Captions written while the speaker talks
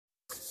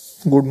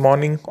Good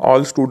morning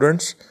all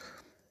students.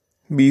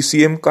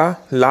 BCM का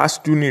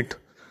last unit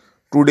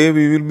today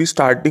we will be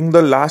starting the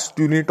last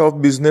unit of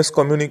business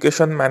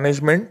communication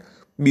management.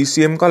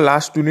 BCM का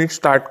last unit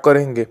start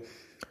करेंगे।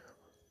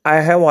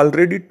 I have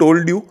already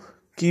told you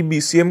कि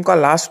BCM का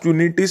last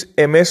unit is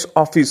MS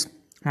office,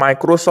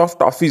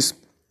 Microsoft office.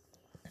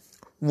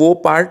 वो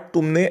part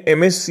तुमने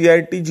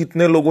MS-CIT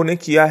जितने लोगों ने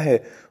किया है,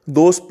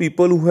 those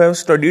people who have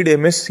studied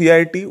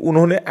MS-CIT,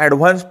 उन्होंने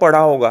एडवांस पढ़ा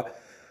होगा।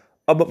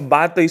 अब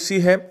बात ऐसी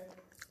है,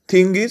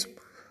 थिंग इज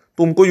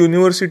तुमको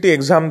यूनिवर्सिटी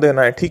एग्जाम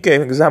देना है, ठीक है।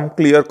 एग्जाम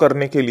क्लियर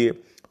करने के लिए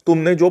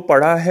तुमने जो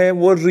पढ़ा है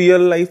वो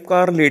रियल लाइफ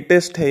का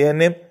लेटेस्ट है,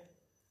 यानी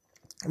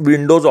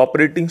विंडोज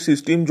ऑपरेटिंग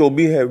सिस्टम जो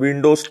भी है,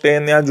 विंडोज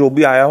 10 या जो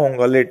भी आया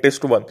होगा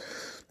लेटेस्ट वन,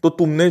 तो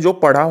तुमने जो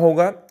पढ़ा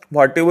होगा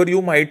what ever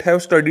you might have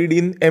studied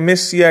in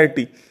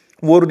MSCIT,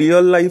 वो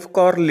रियल लाइफ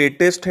का और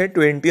लेटेस्ट है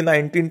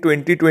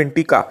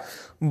 2019-2020 का।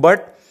 बट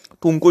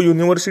तुमको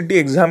यूनिवर्सिटी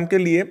एग्जाम के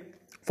लिए,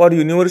 फॉर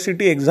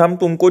यूनिवर्सिटी एग्जाम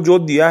तुमको जो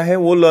दिया है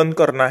वो लर्न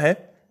करना है।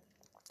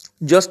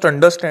 जस्ट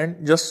अंडरस्टैंड,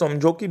 जस्ट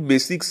समझो कि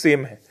बेसिक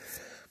सेम है,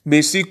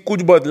 बेसिक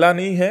कुछ बदला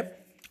नहीं है।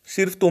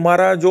 सिर्फ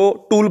तुम्हारा जो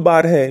टूल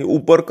बार है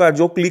ऊपर का,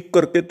 जो क्लिक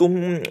करके तुम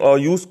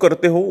यूज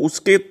करते हो,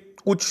 उसके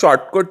कुछ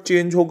शॉर्टकट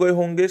चेंज हो गए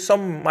होंगे,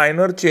 some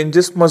minor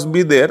changes must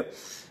be there.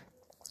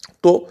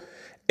 तो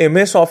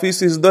MS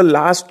office is the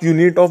last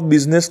unit of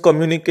business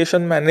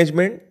communication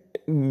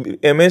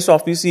management. MS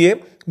office ये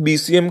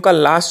बीसीएम का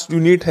लास्ट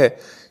यूनिट है।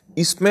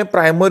 इसमें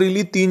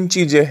प्राइमरीली 3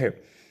 चीजें हैं।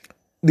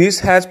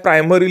 This has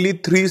primarily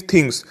 3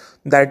 things,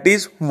 that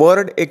is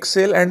word,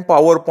 Excel and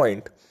power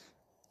point.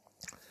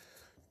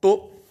 तो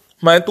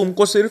मैं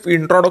तुमको सिर्फ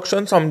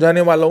इंट्रोडक्शन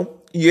समझाने वाला हूं।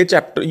 ये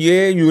चैप्टर,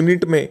 ये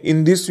यूनिट में,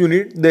 in this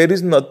unit there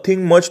is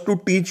nothing much to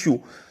teach you.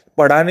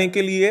 पढ़ाने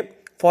के लिए,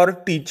 for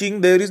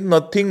teaching there is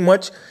nothing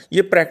much.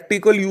 ये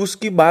प्रैक्टिकल यूज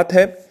की बात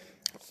है।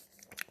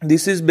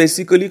 This is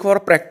basically for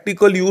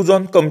practical use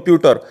on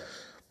computer.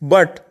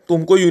 But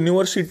तुमको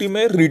यूनिवर्सिटी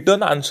में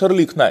रिटर्न आंसर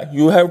लिखना है,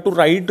 you have to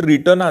right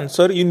return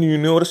answer in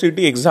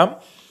university exam.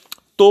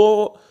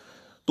 तो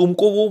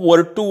तुमको वो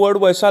वर्ड टू वर्ड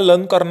वैसा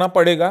लर्न करना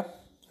पड़ेगा।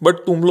 बट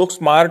तुम लोग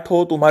स्मार्ट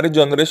हो, तुम्हारी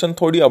जनरेशन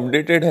थोड़ी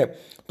अपडेटेड है,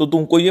 तो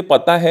तुमको ये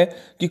पता है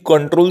कि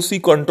कंट्रोल-C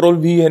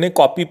कंट्रोल-V यानी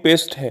कॉपी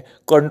पेस्ट है,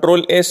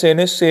 कंट्रोल-S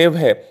यानी सेव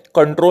है,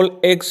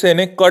 कंट्रोल-X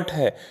यानी कट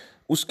है,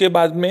 उसके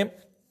बाद में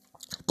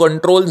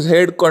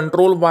कंट्रोल-Z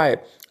कंट्रोल-Y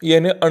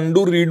यानी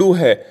अंडू रीडू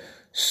है।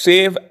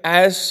 सेव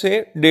एज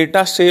से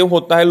डेटा सेव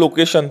होता है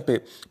लोकेशन पे,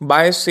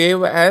 bye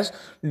save as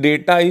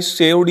data is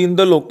saved in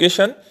the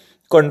location.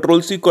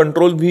 Control-C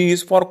कंट्रोल-V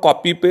is for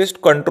copy paste,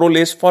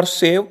 कंट्रोल-S for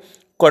save,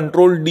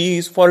 कंट्रोल-D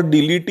is for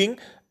deleting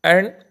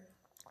and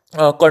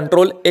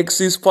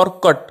कंट्रोल-X is for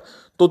cut.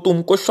 तो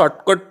तुमको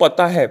शॉर्टकट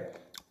पता है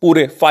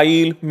पूरे,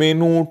 फाइल,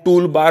 मेनू,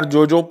 टूल बार,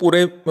 जो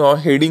पूरे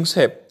हेडिंग्स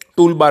है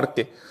टूल बार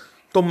के।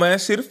 तो मैं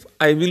सिर्फ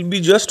I will be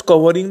just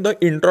covering the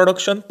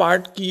introduction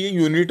part की ये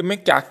यूनिट में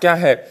क्या क्या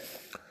है।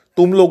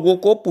 तुम लोगों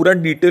को पूरा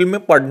डिटेल में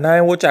पढ़ना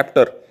है वो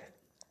chapter.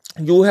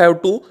 You have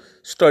to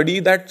study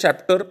that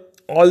chapter,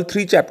 all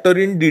 3 chapter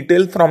in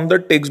detail from the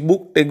text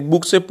book. Text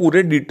book से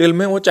पूरे डिटेल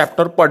में वो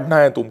चैप्टर पढ़ना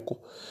है तुमको।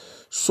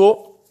 सो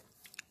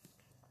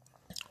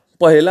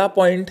पहला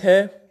पॉइंट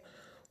है,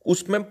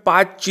 उसमें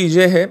 5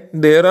 चीजें हैं।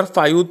 There are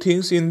 5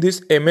 things in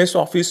this MS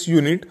office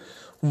unit.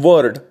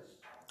 Word,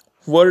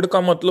 word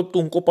का मतलब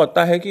तुमको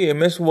पता है कि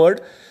एमएस वर्ड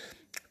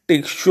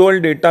टेक्सचुअल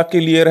डेटा के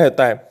लिए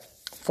रहता है।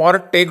 For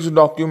text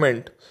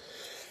document,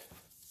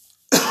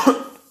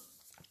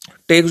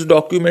 text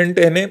document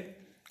यानी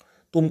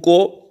तुमको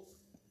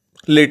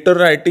लेटर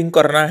राइटिंग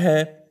करना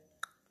है,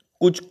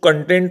 कुछ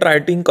कंटेंट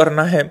राइटिंग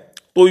करना है,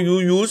 तो you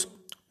use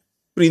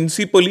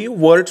principally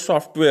Word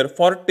software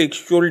for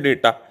textual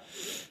data.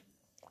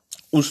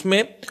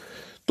 उसमें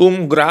तुम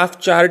ग्राफ,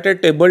 चार्ट या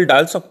टेबल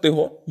डाल सकते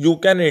हो। यू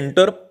कैन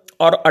एंटर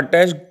और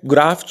attach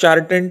graph,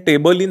 chart and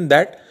table in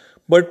that,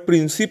 but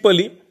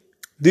principally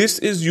this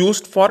is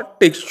used for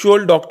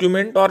textual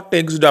document और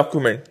text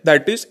document,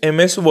 that is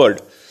MS Word.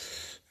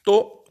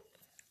 तो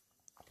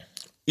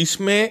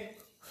इसमें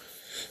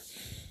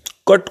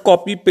कट,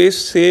 कॉपी, पेस्ट,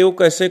 सेव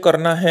कैसे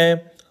करना है,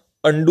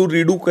 अंडू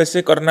रीडू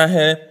कैसे करना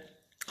है,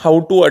 how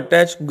to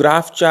attach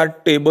graph, chart,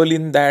 table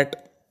in that,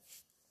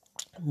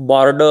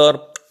 border,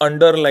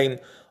 underline.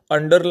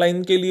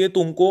 Underline के लिए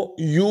तुमको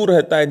यू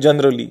रहता है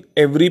generally,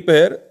 every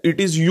pair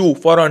it is U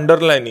for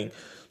underlining.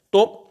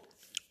 तो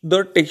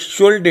द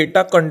टेक्सचुअल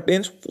डेटा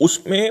कंटेंट्स,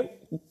 उसमें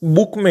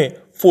बुक में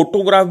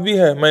फोटोग्राफ भी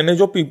है। मैंने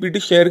जो पीपीटी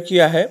शेयर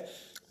किया है,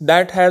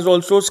 that has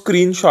also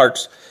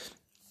screenshots.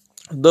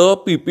 The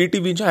PPT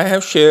which I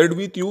have shared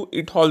with you,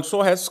 it also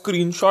has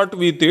screenshot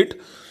with it.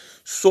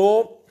 So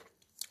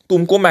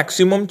तुमको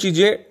मैक्सिमम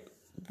चीजें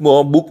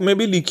बुक में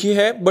भी लिखी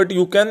है, but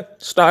you can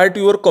start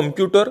your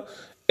computer,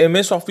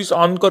 MS office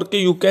on करके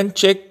you can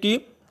check कि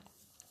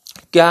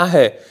क्या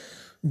है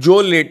जो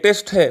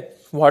लेटेस्ट है।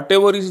 What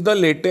ever is the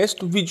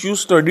latest which you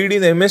studied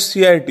in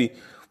MSCIT,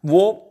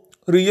 वो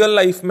रियल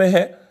लाइफ में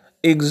है।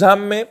 एग्जाम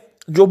में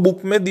जो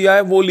बुक में दिया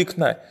है वो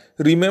लिखना है।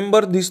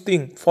 Remember this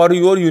thing, for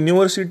your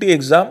university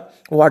exam,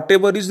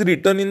 whatever is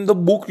written in the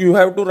book you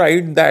have to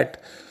write that.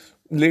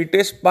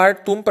 Latest part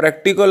तुम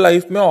प्रैक्टिकल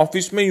लाइफ में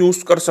ऑफिस में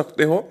यूज कर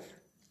सकते हो.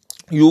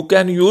 You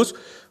can use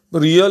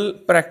real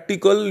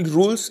practical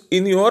rules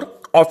in your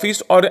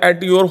office और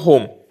at your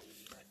home.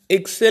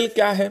 Excel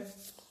क्या है?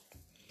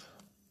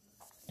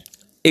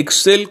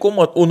 Excel को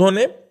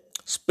उन्होंने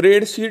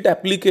spreadsheet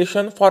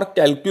application for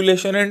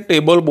calculation and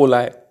table बोला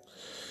है.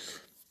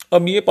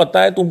 अब ये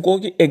पता है तुमको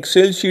कि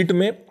एक्सेल शीट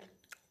में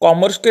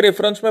कॉमर्स के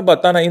रेफरेंस में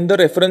बताना, in the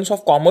reference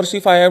of commerce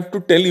if I have to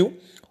tell you,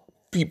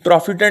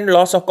 profit and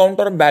loss account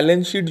और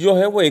बैलेंस शीट जो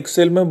है वो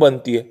एक्सेल में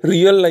बनती है.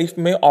 रियल लाइफ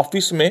में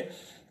ऑफिस में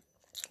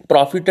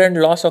profit and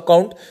loss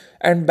account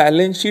and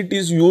balance sheet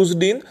is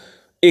used in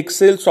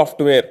Excel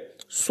software.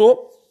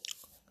 So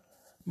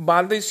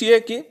बात ऐसी है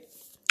कि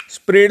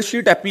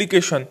spreadsheet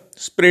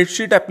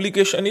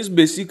application is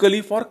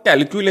basically for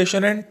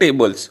calculation and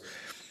tables.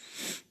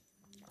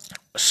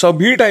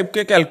 सभी टाइप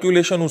के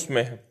कैलकुलेशन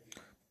उसमें है,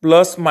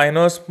 plus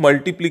minus,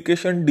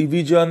 multiplication,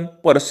 division,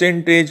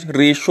 percentage,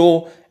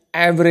 ratio,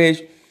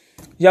 average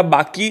या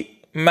बाकी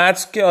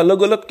मैथ्स के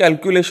अलग अलग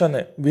कैलकुलेशन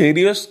है.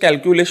 Various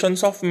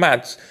calculations of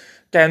maths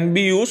can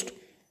be used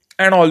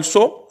and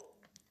also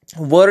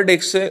Word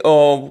Excel,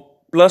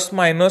 plus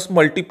minus,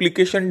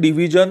 multiplication,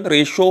 division,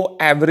 ratio,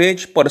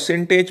 average,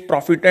 percentage,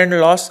 profit and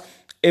loss,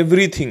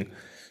 everything.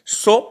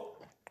 So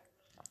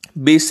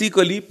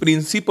basically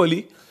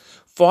principally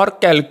for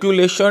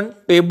calculation,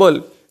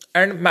 table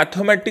and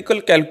mathematical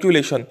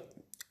calculation,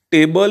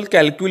 table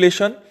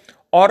calculation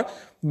और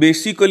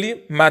basically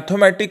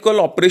mathematical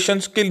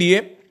operations के लिए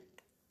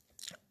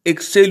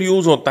Excel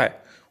use होता है.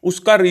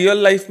 उसका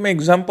real life में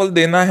example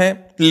देना है,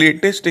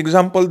 latest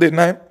example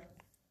देना है,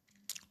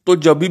 तो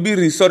जब भी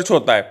रिसर्च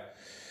होता है,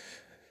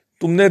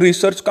 तुमने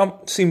रिसर्च का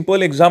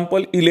सिंपल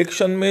एग्जांपल,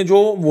 इलेक्शन में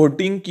जो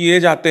वोटिंग किए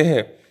जाते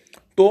हैं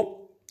तो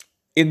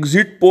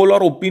एग्जिट पोल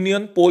और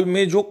ओपिनियन पोल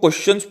में जो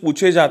क्वेश्चंस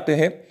पूछे जाते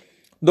हैं,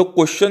 the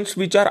questions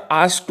which are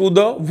asked to the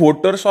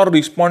voters और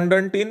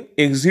रिस्पोंडेंट इन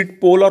एग्जिट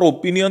पोल और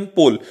opinion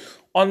poll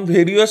on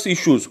various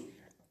issues,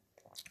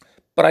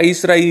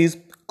 price rise,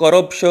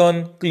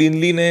 corruption,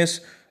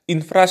 cleanliness,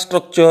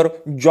 infrastructure,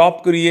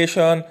 job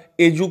creation,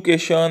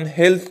 education,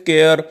 health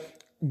care,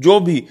 जो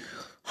भी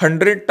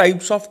 100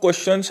 types of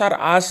questions are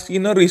asked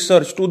in a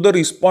research to the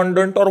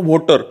respondent और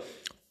voter.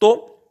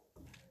 तो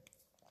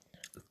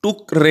to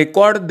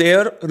record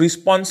their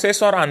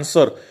responses और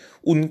answer,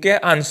 उनके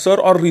answer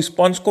और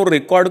response को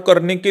record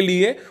करने के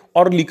लिए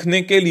और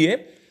लिखने के लिए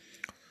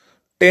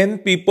 10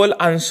 people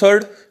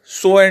answered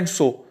so and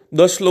so,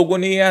 10 लोगों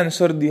ने ये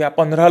आंसर दिया,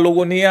 15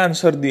 लोगों ने ये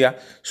आंसर दिया.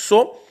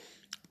 So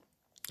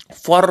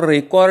for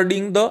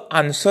recording the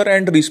answer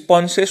and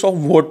responses of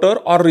voter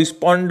और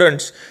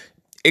respondents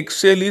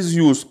Excel is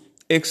use.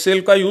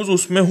 Excel का यूज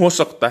उसमें हो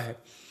सकता है.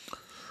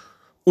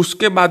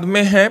 उसके बाद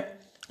में है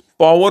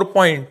पावर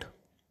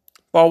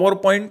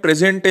पॉइंट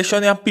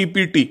प्रेजेंटेशन या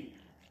पीपीटी.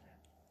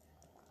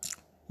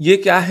 ये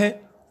क्या है?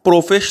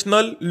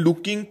 Professional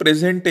looking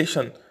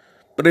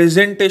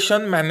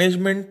presentation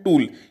management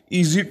tool,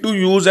 easy to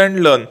use and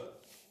learn.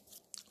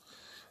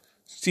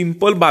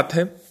 Simple बात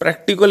है.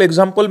 प्रैक्टिकल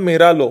एग्जांपल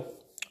मेरा लो.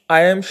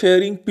 I am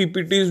sharing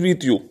PPTs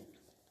with you.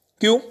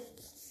 क्यों?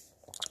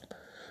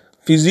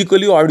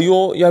 फिजिकली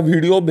ऑडियो या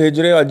वीडियो भेज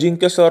रहे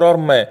अजिंक्य सर और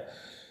मैं.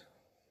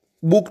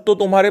 बुक तो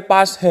तुम्हारे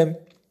पास है,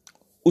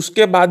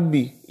 उसके बाद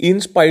भी in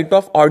spite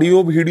of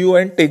audio, video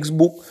and text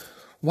book,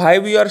 why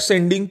we are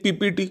sending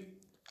PPT?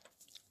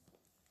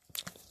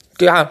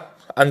 क्या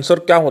आंसर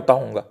क्या होता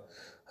होगा?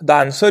 The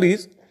answer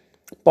is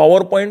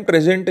PowerPoint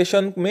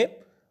presentation में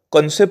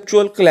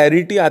कंसेप्चुअल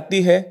क्लैरिटी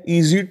आती है,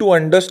 इजी टू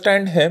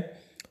अंडरस्टैंड है.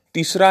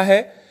 तीसरा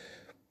है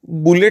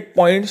बुलेट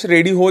पॉइंट्स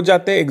रेडी हो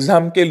जाते हैं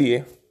एग्जाम के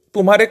लिए.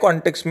 तुम्हारे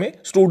कॉन्टेक्स्ट में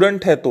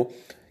स्टूडेंट है तो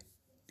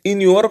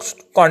in your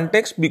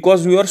context,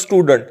 because you are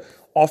student.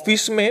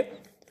 Office में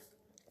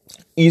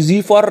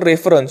इजी फॉर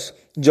रेफरेंस,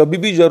 जब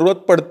भी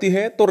जरूरत पड़ती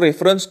है तो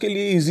रेफरेंस के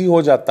लिए इजी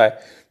हो जाता है.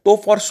 तो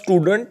for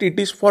student it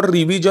is for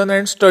revision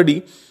and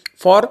study,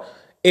 for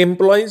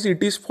employees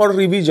it is for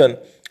revision.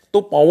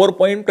 तो power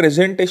point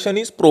presentation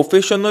is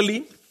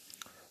professionally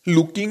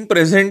looking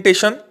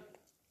presentation,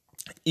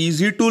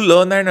 easy to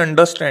learn and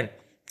understand.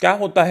 क्या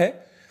होता है?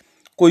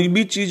 कोई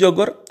भी चीज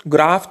अगर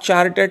ग्राफ,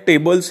 चार्ट या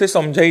टेबल से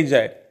समझाई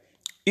जाए,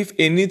 if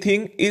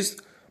anything is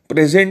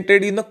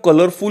presented in a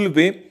colourful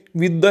way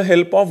with the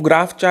help of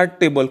graph, chart,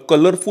 table,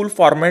 colourful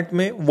format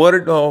में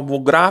वर्ड, वो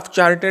ग्राफ,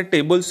 चार्ट या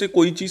टेबल से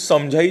कोई चीज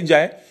समझाई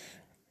जाए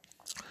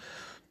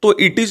तो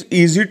it is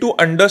easy to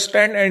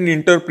understand and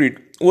interpret.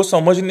 वो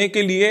समझने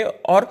के लिए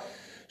और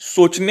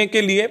सोचने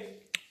के लिए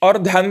और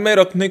ध्यान में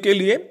रखने के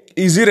लिए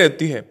इजी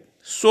रहती है.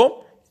 सो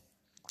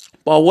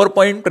पावर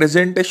पॉइंट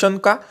प्रेजेंटेशन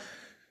का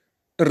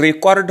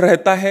रिकॉर्ड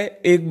रहता है,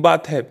 एक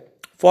बात है.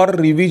 फॉर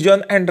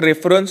रिवीजन एंड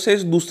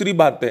रेफरेंसेस दूसरी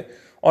बात है.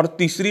 और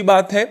तीसरी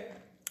बात है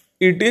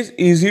it is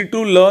easy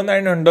to learn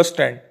and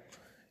understand.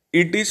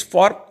 It is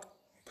for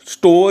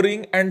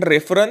storing and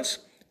reference.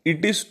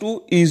 It is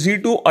too easy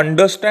to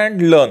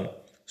understand, learn.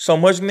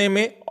 समझने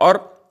में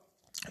और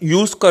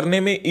यूज करने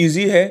में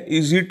इजी है,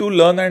 easy to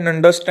learn and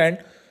understand.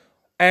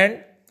 And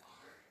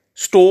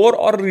store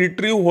और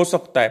रिट्रीव हो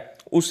सकता है.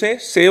 उसे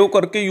सेव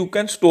करके यू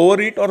कैन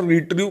स्टोर इट और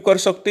रिट्रीव कर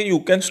सकते, you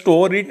can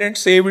store it and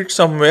save it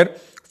somewhere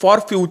for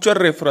future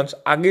reference.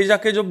 आगे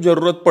जाके जब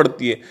जरूरत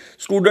पड़ती है,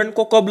 स्टूडेंट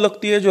को कब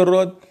लगती है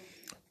जरूरत,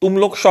 तुम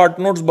लोग शॉर्ट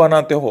नोट्स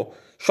बनाते हो,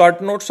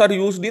 short notes are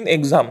used in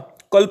exam,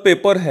 कल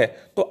पेपर है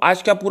तो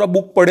आज क्या पूरा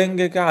बुक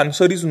पढ़ेंगे क्या,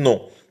 आंसर इज नो।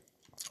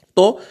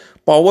 तो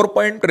power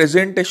point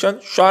presentation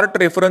short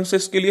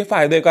references के लिए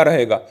फायदे का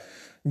रहेगा।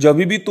 जब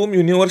भी तुम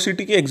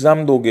यूनिवर्सिटी की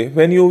एग्जाम दोगे,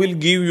 when you will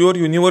give your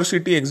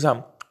university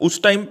exam,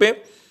 उस टाइम पे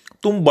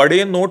तुम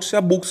बड़े नोट्स या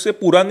बुक से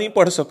पूरा नहीं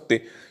पढ़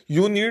सकते,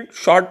 यू नीड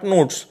शॉर्ट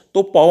नोट्स।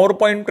 तो पावर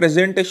पॉइंट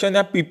प्रेजेंटेशन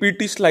या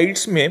पीपीटी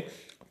स्लाइड्स में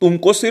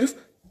तुमको सिर्फ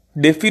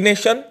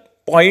definition,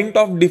 point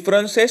of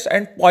differences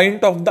and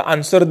point of the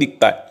answer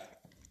दिखता है।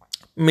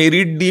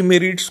 Merit,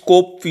 demerit,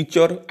 scope,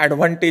 feature,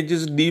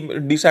 advantages,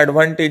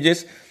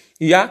 disadvantages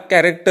या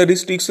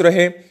कैरेक्टरिस्टिक्स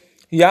रहे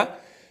या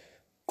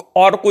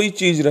और कोई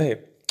चीज रहे,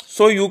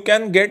 so you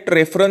can get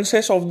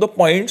references of the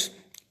points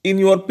in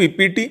your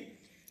PPT.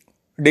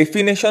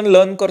 Definition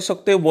learn कर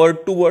सकते वर्ड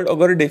टू वर्ड,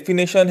 अगर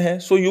डेफिनेशन है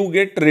so you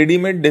get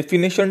readymade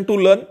definition to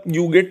learn,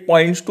 you get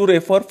points to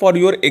refer for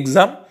your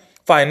exam,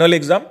 final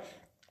exam.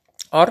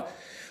 और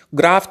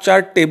graph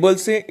chart table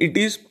से it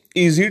is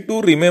easy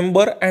to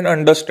remember and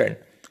understand.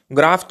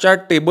 Graph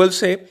chart table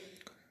से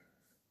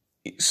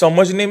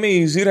समझने में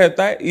easy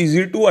रहता है,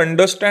 easy to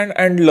understand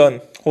and learn.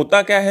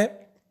 होता क्या है,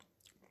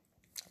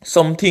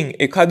 समथिंग,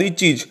 एखादी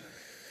चीज,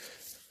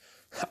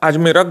 आज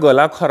मेरा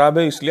गला खराब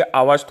है इसलिए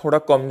आवाज थोड़ा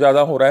कम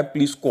ज्यादा हो रहा है,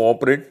 प्लीज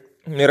कोऑपरेट।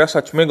 मेरा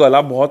सच में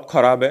गला बहुत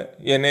खराब है,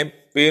 यानी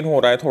पेन हो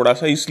रहा है थोड़ा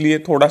सा, इसलिए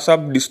थोड़ा सा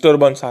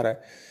डिस्टर्बेंस आ रहा है।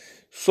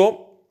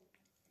 सो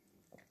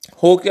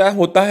क्या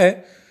होता है,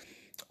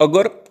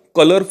 अगर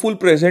कलरफुल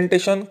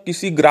प्रेजेंटेशन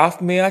किसी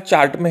ग्राफ में या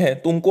चार्ट में है,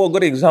 तुमको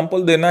अगर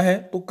एग्जांपल देना है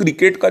तो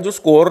क्रिकेट का जो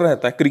स्कोर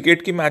रहता है,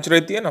 क्रिकेट की मैच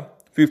रहती है ना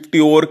 50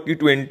 ओवर की,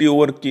 20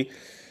 ओवर की,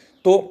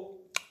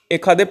 तो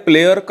एखादे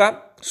प्लेयर का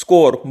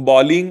स्कोर,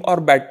 बॉलिंग और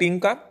बैटिंग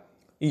का,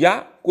 या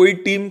कोई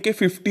टीम के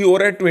 50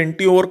 ओवर या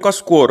 20 ओवर का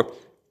स्कोर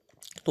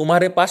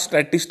तुम्हारे पास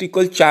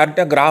स्टैटिस्टिकल चार्ट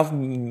या ग्राफ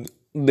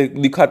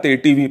दिखाते हैं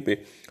टीवी पे।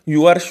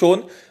 You are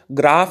shown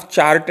graph,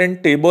 chart and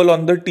table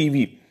on the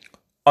TV,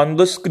 on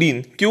the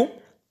screen. क्यों?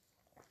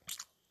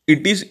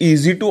 It is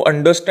easy to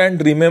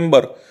understand,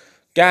 remember.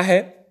 क्या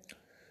है,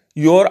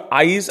 your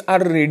eyes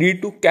are ready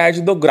to catch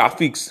the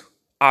graphics.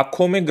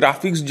 आंखों में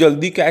graphics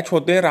जल्दी कैच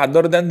होते हैं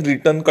रादर देन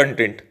रिटन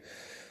कंटेंट।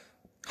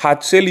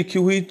 हाथ से लिखी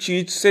हुई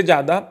चीज से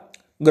ज्यादा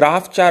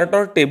ग्राफ, चार्ट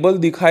और टेबल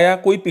दिखाया,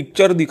 कोई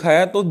पिक्चर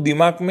दिखाया तो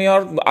दिमाग में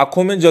और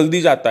आंखों में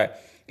जल्दी जाता है।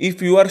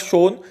 If you are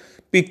shown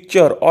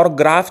picture और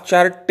ग्राफ,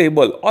 चार्ट,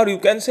 टेबल, और यू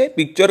कैन से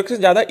पिक्चर से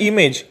ज्यादा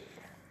image,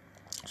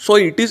 so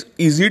it is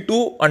easy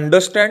to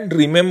understand,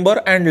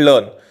 remember and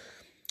learn.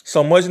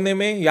 समझने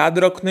में, याद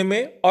रखने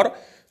में और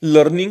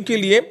लर्निंग के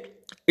लिए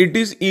it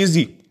is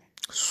easy.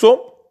 So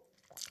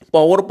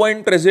power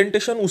point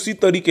presentation उसी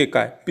तरीके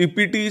का है।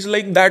 PPT is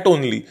like that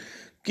only,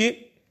 कि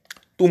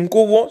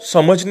तुमको वो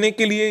समझने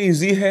के लिए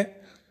इजी है,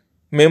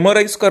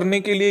 मेमोराइज करने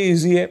के लिए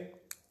इजी है,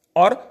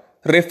 और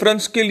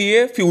रेफरेंस के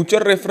लिए,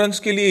 फ्यूचर रेफरेंस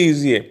के लिए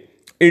इजी है।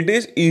 It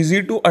is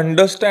easy to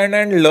understand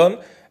and learn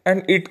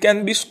and it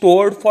can be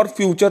stored for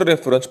future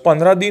reference.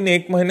 15 दिन,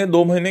 1 महीने,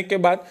 2 महीने के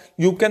बाद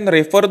you can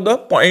refer the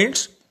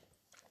points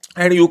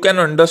and you can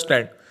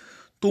understand.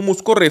 तुम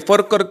उसको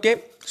रेफर करके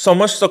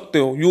समझ सकते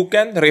हो, you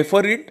can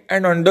refer it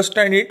and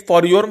understand it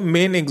for your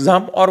main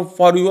exam और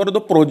for your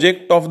the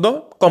project of the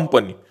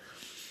company.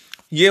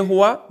 ये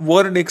हुआ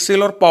वर्ड,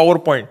 एक्सेल और पावर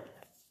पॉइंट।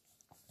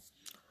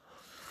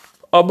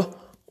 अब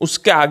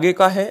उसके आगे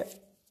का है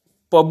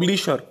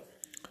Publisher,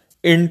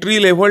 entry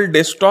level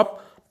desktop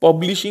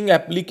publishing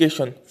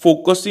application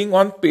focusing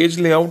on page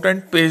layout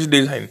and page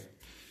design.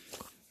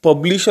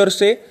 Publisher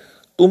से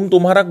तुम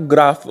तुम्हारा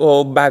ग्राफ,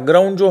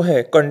 बैकग्राउंड जो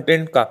है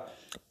कंटेंट का,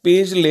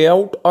 पेज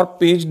लेआउट और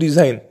पेज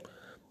डिजाइन,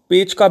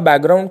 पेज का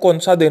बैकग्राउंड कौन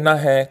सा देना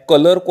है,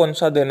 कलर कौन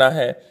सा देना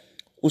है,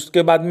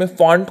 उसके बाद में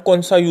फॉन्ट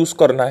कौन सा यूज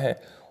करना है,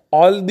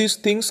 all these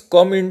things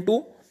come into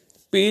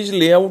page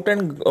layout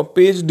and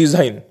page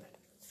design।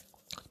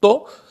 तो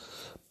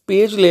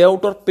पेज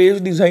लेआउट और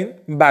पेज डिजाइन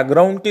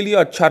बैकग्राउंड के लिए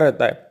अच्छा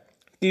रहता है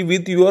कि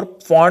with your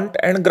font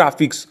and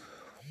graphics,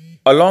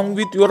 along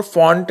with your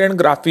font and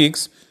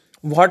graphics,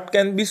 what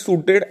can be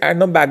suited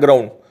and a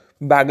background।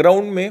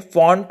 Background में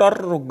font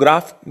और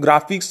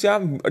ग्राफिक्स या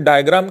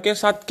डायग्राम के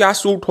साथ क्या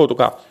सूट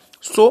होगा।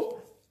 सो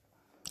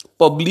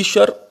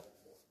पब्लिशर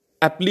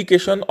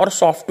एप्लीकेशन और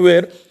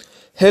software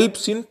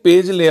helps in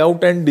page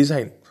layout and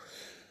design.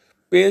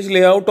 Page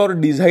layout और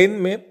design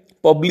में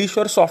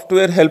पब्लिशर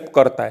सॉफ्टवेयर हेल्प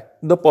करता है।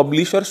 The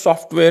Publisher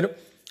software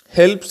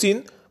helps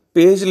in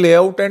page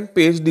layout and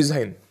page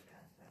design.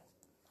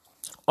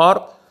 और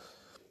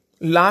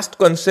लास्ट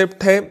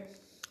कंसेप्ट है,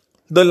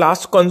 the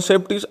last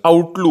concept is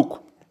Outlook.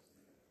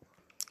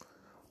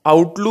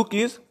 Outlook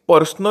is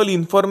personal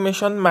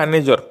information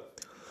manager.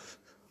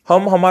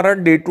 हम हमारा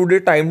day to day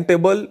time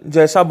table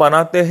जैसा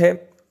बनाते हैं,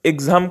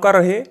 एग्जाम का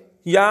रहे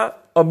या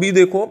अभी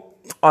देखो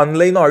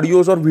ऑनलाइन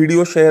ऑडियोज और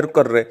वीडियो शेयर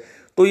कर रहे,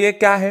 तो ये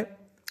क्या है,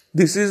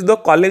 this is the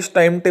college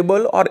time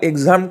table और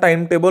exam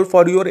time table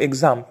for your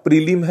exam.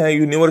 Prelim है,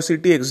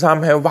 यूनिवर्सिटी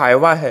एग्जाम है,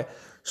 वाइवा है.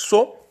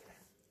 So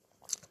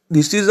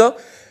this is a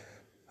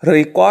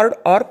record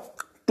और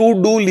टू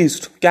डू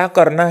लिस्ट. क्या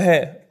करना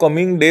है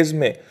कमिंग डेज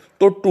में,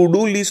 तो टू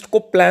डू लिस्ट को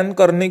प्लान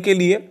करने के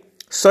लिए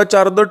सच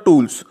आर द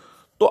टूल्स.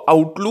 तो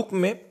आउटलुक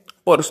में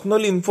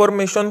पर्सनल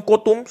इंफॉर्मेशन को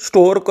तुम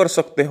स्टोर कर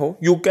सकते हो.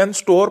 You can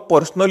store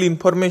personal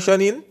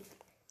information in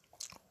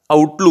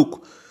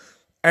Outlook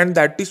and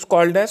that is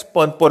called as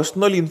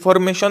personal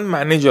information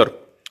manager.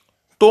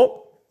 तो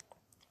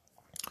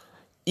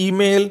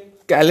email,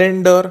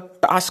 calendar,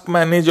 task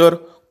manager,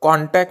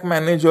 contact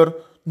manager,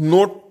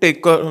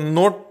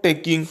 note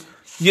taking,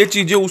 ये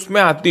चीजें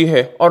उसमें आती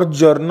है. और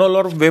जर्नल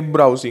और वेब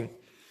ब्राउजिंग,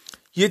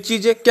 ये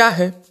चीजें क्या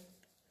है,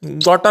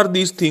 व्हाट आर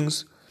दीज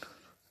थिंग्स.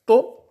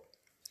 तो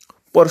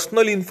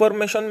पर्सनल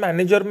इंफॉर्मेशन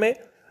मैनेजर में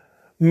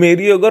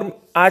मेरी अगर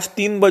आज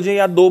 3 बजे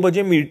या 2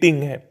 बजे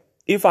मीटिंग है,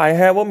 if I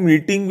have a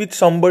meeting with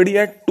somebody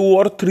at 2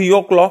 or 3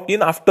 o'clock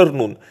in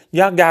afternoon,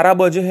 या 11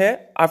 बजे है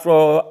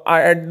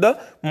at the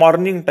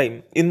morning time,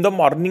 in the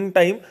morning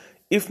time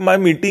if my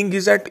meeting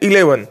is at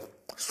 11.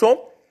 So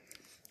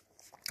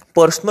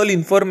personal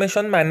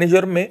information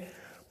manager में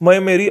मैं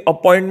मेरी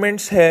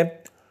अपॉइंटमेंट्स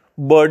है,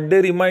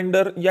 birthday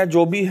reminder या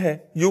जो भी है,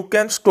 you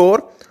can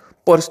store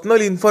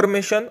personal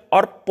information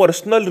और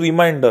पर्सनल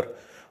रिमाइंडर.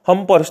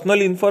 हम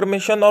पर्सनल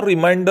इंफॉर्मेशन और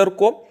रिमाइंडर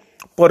को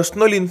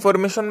पर्सनल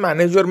इंफॉर्मेशन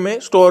मैनेजर में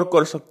स्टोर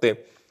कर सकते.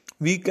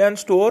 We can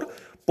store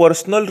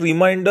personal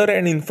reminder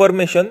and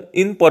information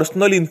in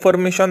personal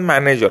information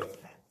manager.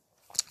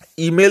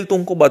 Email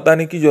तुमको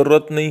बताने की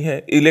जरूरत नहीं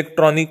है,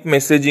 इलेक्ट्रॉनिक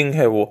मैसेजिंग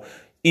है वो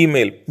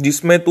ईमेल,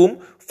 जिसमें तुम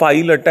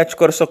फाइल अटैच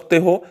कर सकते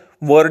हो,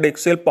 वर्ड,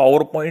 एक्सेल,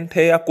 पावर पॉइंट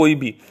है या कोई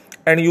भी,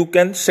 and you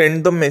can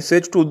send the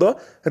message to the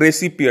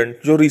recipient.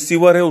 जो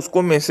रिसीवर है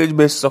उसको मैसेज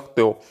भेज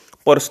सकते हो,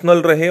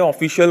 पर्सनल रहे,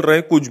 ऑफिशियल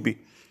रहे, कुछ भी.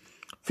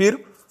 फिर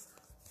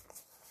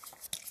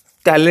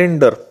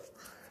कैलेंडर.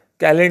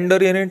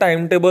 कैलेंडर यानी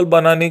टाइम टेबल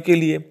बनाने के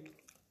लिए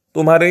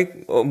तुम्हारे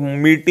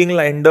मीटिंग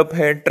लाइंड अप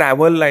है,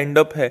 ट्रैवल लाइंड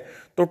अप है,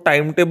 तो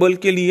टाइम टेबल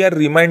के लिए या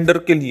रिमाइंडर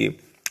के लिए,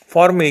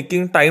 for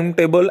making time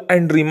table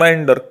and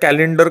reminder,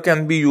 calendar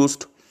can be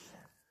used.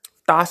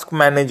 Task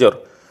manager.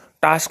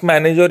 Task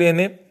manager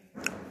यानी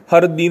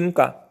हर दिन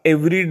का,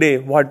 every day,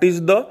 what is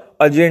the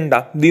agenda,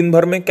 दिन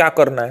भर में क्या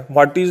करना है,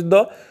 what is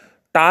the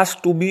task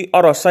to be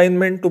और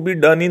assignment to be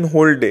done in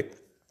whole day.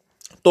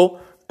 तो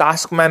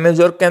task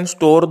manager can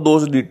store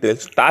those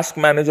details. Task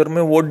manager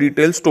में वो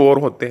डिटेल स्टोर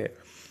होते हैं.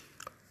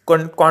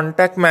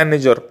 Contact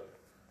manager.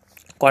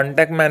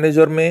 कॉन्टैक्ट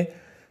मैनेजर में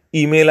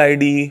ईमेल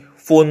आईडी,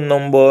 फोन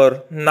नंबर,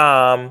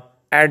 नाम,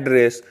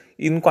 address.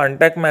 In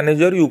contact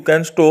manager you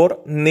can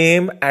store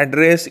name,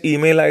 address,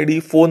 email ID,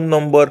 phone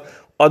number,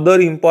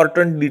 other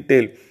important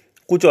detail.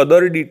 कुछ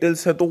other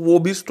details है तो वो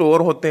भी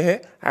स्टोर होते हैं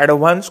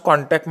एडवांस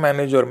कॉन्टैक्ट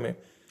मैनेजर में.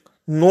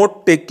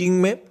 नोट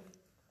टेकिंग में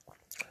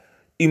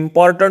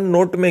इंपॉर्टेंट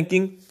नोट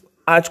मेकिंग.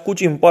 आज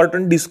कुछ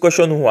इंपॉर्टेंट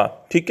डिस्कशन हुआ,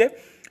 ठीक है,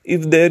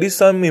 if there is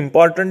some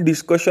important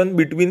discussion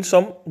between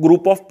some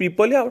group of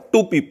people या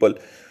 2 पीपल,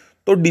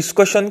 तो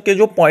डिस्कशन के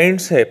जो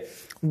पॉइंट्स है,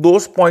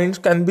 those points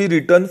can B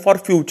return for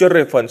future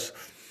reference.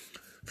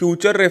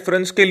 Future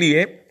reference के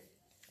लिए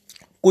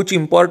कुछ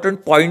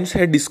इंपॉर्टेंट पॉइंट्स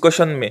है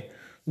डिस्कशन में,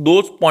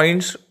 those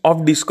points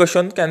of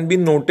discussion can be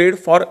noted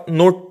for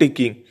note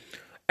taking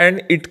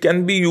and it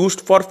can be used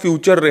for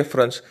future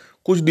reference.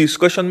 कुछ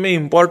discussion में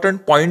important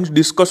points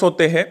discuss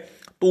होते हैं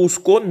तो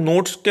उसको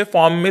नोट्स के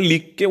फॉर्म में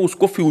लिख के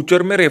उसको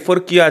फ्यूचर में रेफर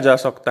किया जा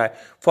सकता है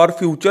for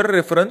future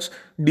reference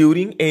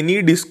during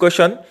any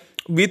discussion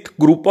with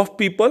group of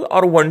people or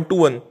one to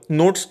one.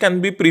 Notes can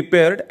be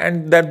prepared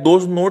and that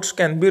those notes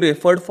can be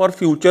referred for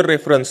future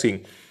referencing.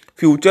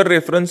 Future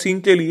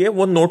referencing के लिए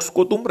वो notes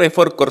को तुम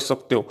refer कर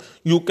सकते हो.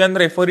 You can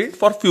refer it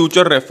for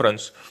future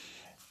reference.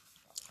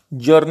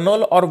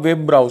 Journal और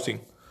web browsing.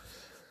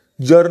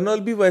 Journal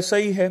भी वैसा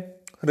ही है,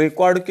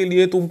 रिकॉर्ड के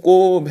लिए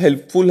तुमको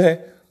हेल्पफुल है.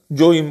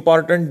 जो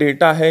इंपॉर्टेंट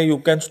डेटा है you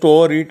can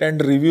store it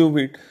and review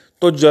it.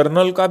 तो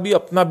जर्नल का भी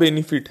अपना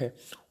बेनिफिट है.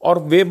 और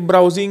वेब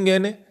ब्राउजिंग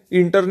यानी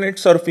इंटरनेट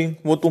सर्फिंग,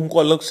 वो तुमको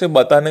अलग से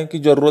बताने की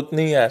जरूरत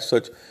नहीं है. एज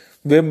सच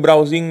वेब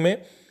ब्राउजिंग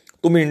में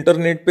तुम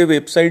इंटरनेट पे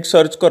वेबसाइट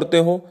सर्च करते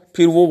हो,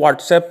 फिर वो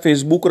व्हाट्सएप,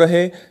 फेसबुक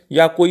रहे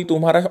या कोई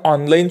तुम्हारा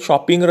ऑनलाइन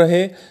शॉपिंग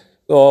रहे,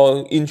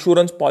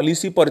 इंश्योरेंस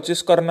पॉलिसी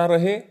परचेस करना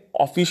रहे,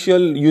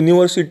 ऑफिशियल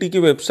यूनिवर्सिटी की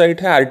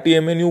वेबसाइट है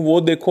RTMNU वो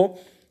देखो,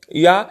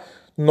 या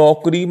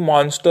नौकरी,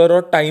 मॉन्स्टर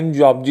और टाइम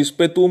जॉब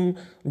जिसपे तुम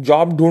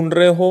जॉब ढूंढ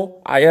रहे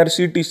हो,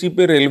 IRCTC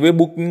पे रेलवे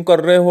बुकिंग कर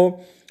रहे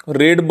हो,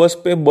 रेड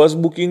बस पे बस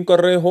बुकिंग कर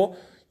रहे हो,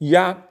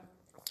 या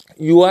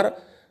you are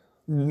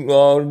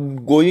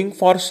going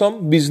for some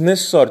business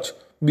search,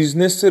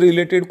 business से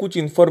रिलेटेड कुछ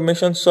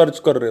इंफॉर्मेशन सर्च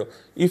कर रहे हो.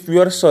 If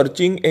you are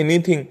searching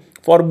anything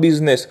for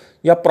business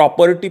या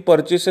प्रॉपर्टी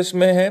परचेसेस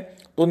में है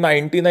तो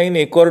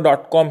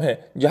 99acre.com है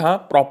जहां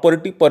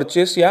प्रॉपर्टी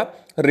परचेस या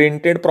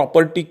रेंटेड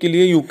प्रॉपर्टी के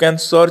लिए यू कैन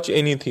सर्च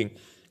एनीथिंग.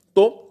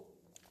 तो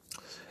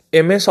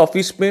MS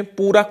ऑफिस में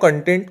पूरा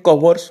content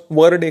covers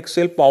Word,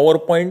 Excel, power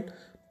point,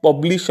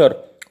 Publisher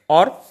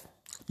और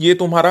ये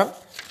तुम्हारा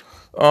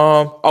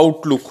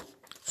आउटलुक.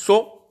 सो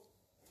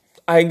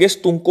आई गेस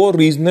तुमको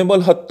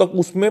रीजनेबल हद तक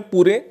उसमें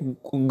पूरे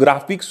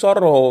ग्राफिक्स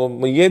और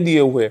ये दिए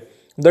हुए.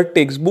 The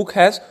textbook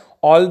has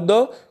all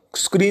the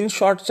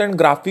screenshots and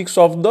graphics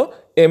of the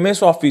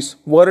MS Office,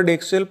 Word,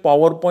 Excel,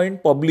 PowerPoint,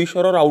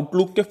 Publisher और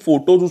आउटलुक के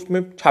फोटोज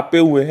उसमें छापे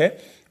हुए हैं.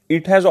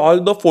 It has all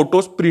the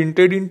photos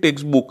printed in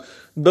text book,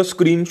 the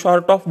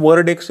screenshot of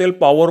Word, Excel,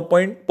 power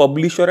point,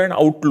 Publisher and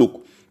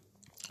Outlook.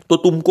 तो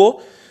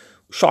तुमको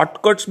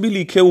shortcuts भी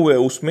लिखे हुए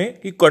हैं उसमें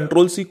कि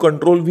Ctrl+C,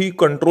 Ctrl+V,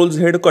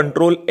 Ctrl+Z,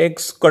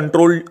 Ctrl+X,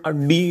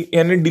 Ctrl+D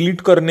यानी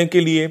डिलीट करने के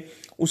लिए.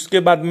 उसके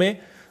बाद में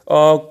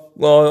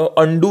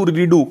अंडू,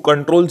 रीडू,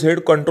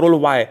 Ctrl+Z,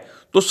 Ctrl+Y.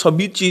 तो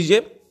सभी चीजें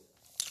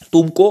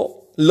तुमको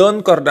लर्न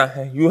करना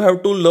है. You have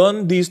to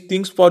learn these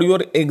things for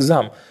your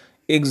exam.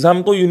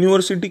 Exam तो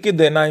यूनिवर्सिटी के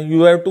देना है.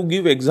 You have to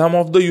give exam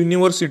of the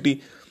university.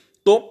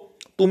 तो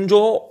तुम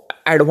जो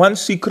एडवांस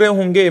सीख रहे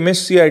होंगे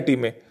MSCIT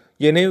में,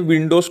 यानी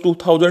विंडोज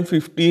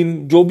 2015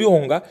 जो भी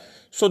होगा,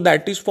 so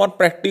that is for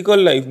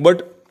practical life.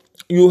 But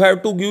you have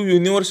to give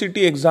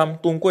university exam.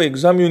 तुमको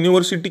एग्जाम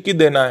यूनिवर्सिटी की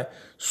देना है.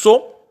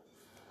 सो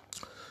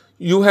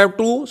you have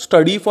to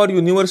study for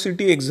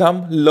university exam,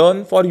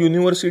 learn for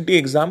university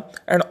exam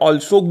and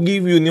also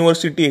give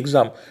university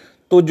exam.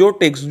 तो जो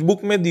text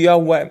book में दिया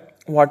हुआ है,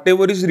 what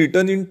ever is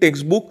written in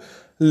text book,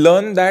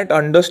 learn that,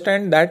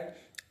 understand that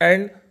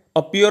and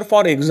appear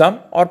for exam.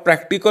 और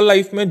practical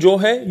life में जो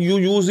है you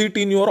use it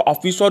in your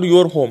office और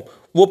योर होम.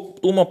 वो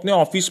तुम अपने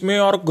ऑफिस में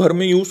और घर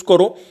में यूज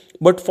करो,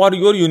 but for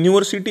your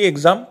university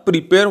exam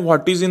prepare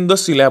what is in the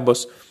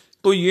syllabus.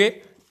 तो ये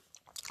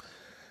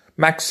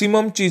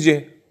मैक्सिमम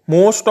चीजें,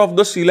 most of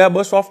the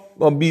syllabus of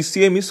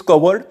BCM is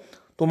covered.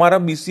 तुम्हारा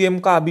BCM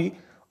का अभी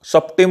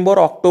सितंबर,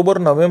 अक्टूबर,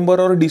 नवंबर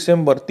और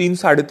दिसंबर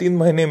 3-3.5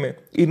 महीने में,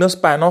 in a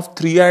span of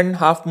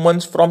 3.5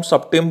 months from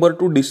September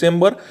to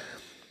December,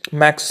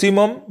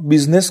 maximum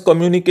business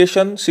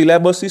communication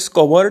syllabus is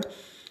covered.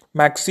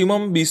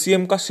 Maximum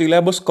BCM का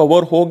सिलेबस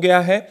कवर हो गया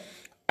है.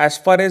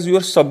 As far as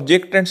your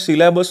subject and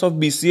syllabus of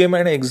BCM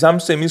and exam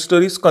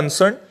semester is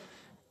concern.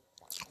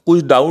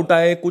 कुछ doubt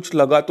आए, कुछ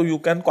लगा तो you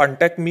can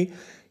contact me.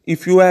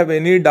 If you have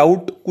any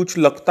doubt, कुछ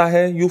लगता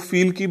है, यू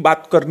फील की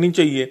बात करनी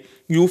चाहिए,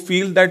 you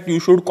feel that you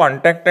should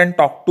contact and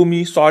talk to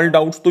me, solve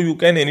doubts, तो you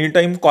can any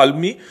time call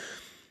me.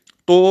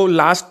 तो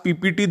लास्ट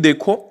PPT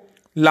देखो,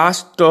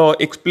 लास्ट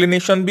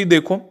एक्सप्लेनेशन भी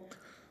देखो.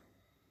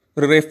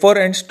 Refer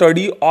and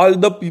study all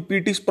the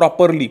PPTs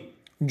properly.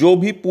 जो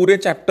भी पूरे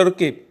चैप्टर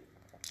के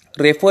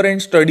refer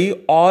and study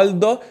all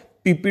the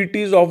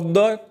PPTs of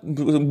the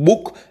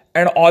book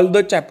and all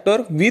the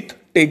chapter with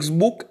text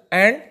book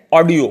and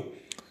audio.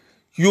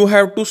 You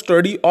have to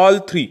study all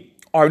 3.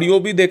 Audio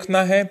भी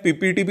देखना है,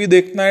 PPT भी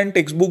देखना है एंड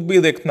टेक्स्ट बुक भी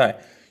देखना है.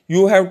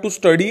 You have to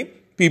study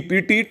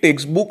PPT,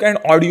 text book and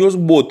audios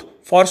both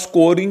for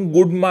scoring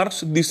good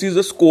marks. This is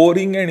a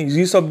scoring and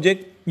easy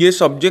subject. ये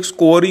सब्जेक्ट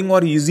स्कोरिंग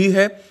और इजी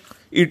है.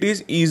 It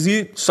is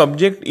easy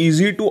subject,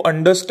 easy to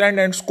understand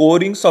and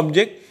scoring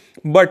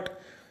subject, but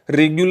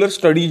regular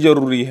study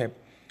जरूरी है.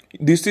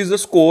 This is a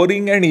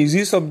scoring and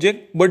easy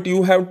subject, but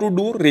you have to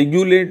do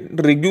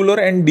regular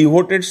and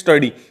devoted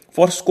study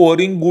for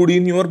scoring good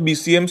in your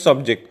BCM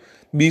subject.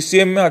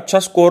 BCM में अच्छा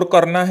score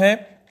करना है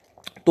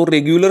तो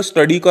regular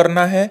study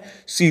करना है,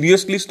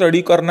 seriously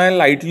study करना है,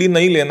 लाइटली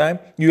नहीं लेना है.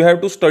 You have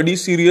to study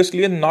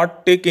seriously and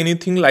not take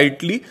anything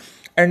lightly,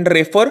 and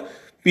refer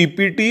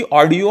PPT,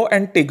 audio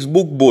and text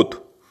book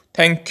both.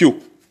 Thank you.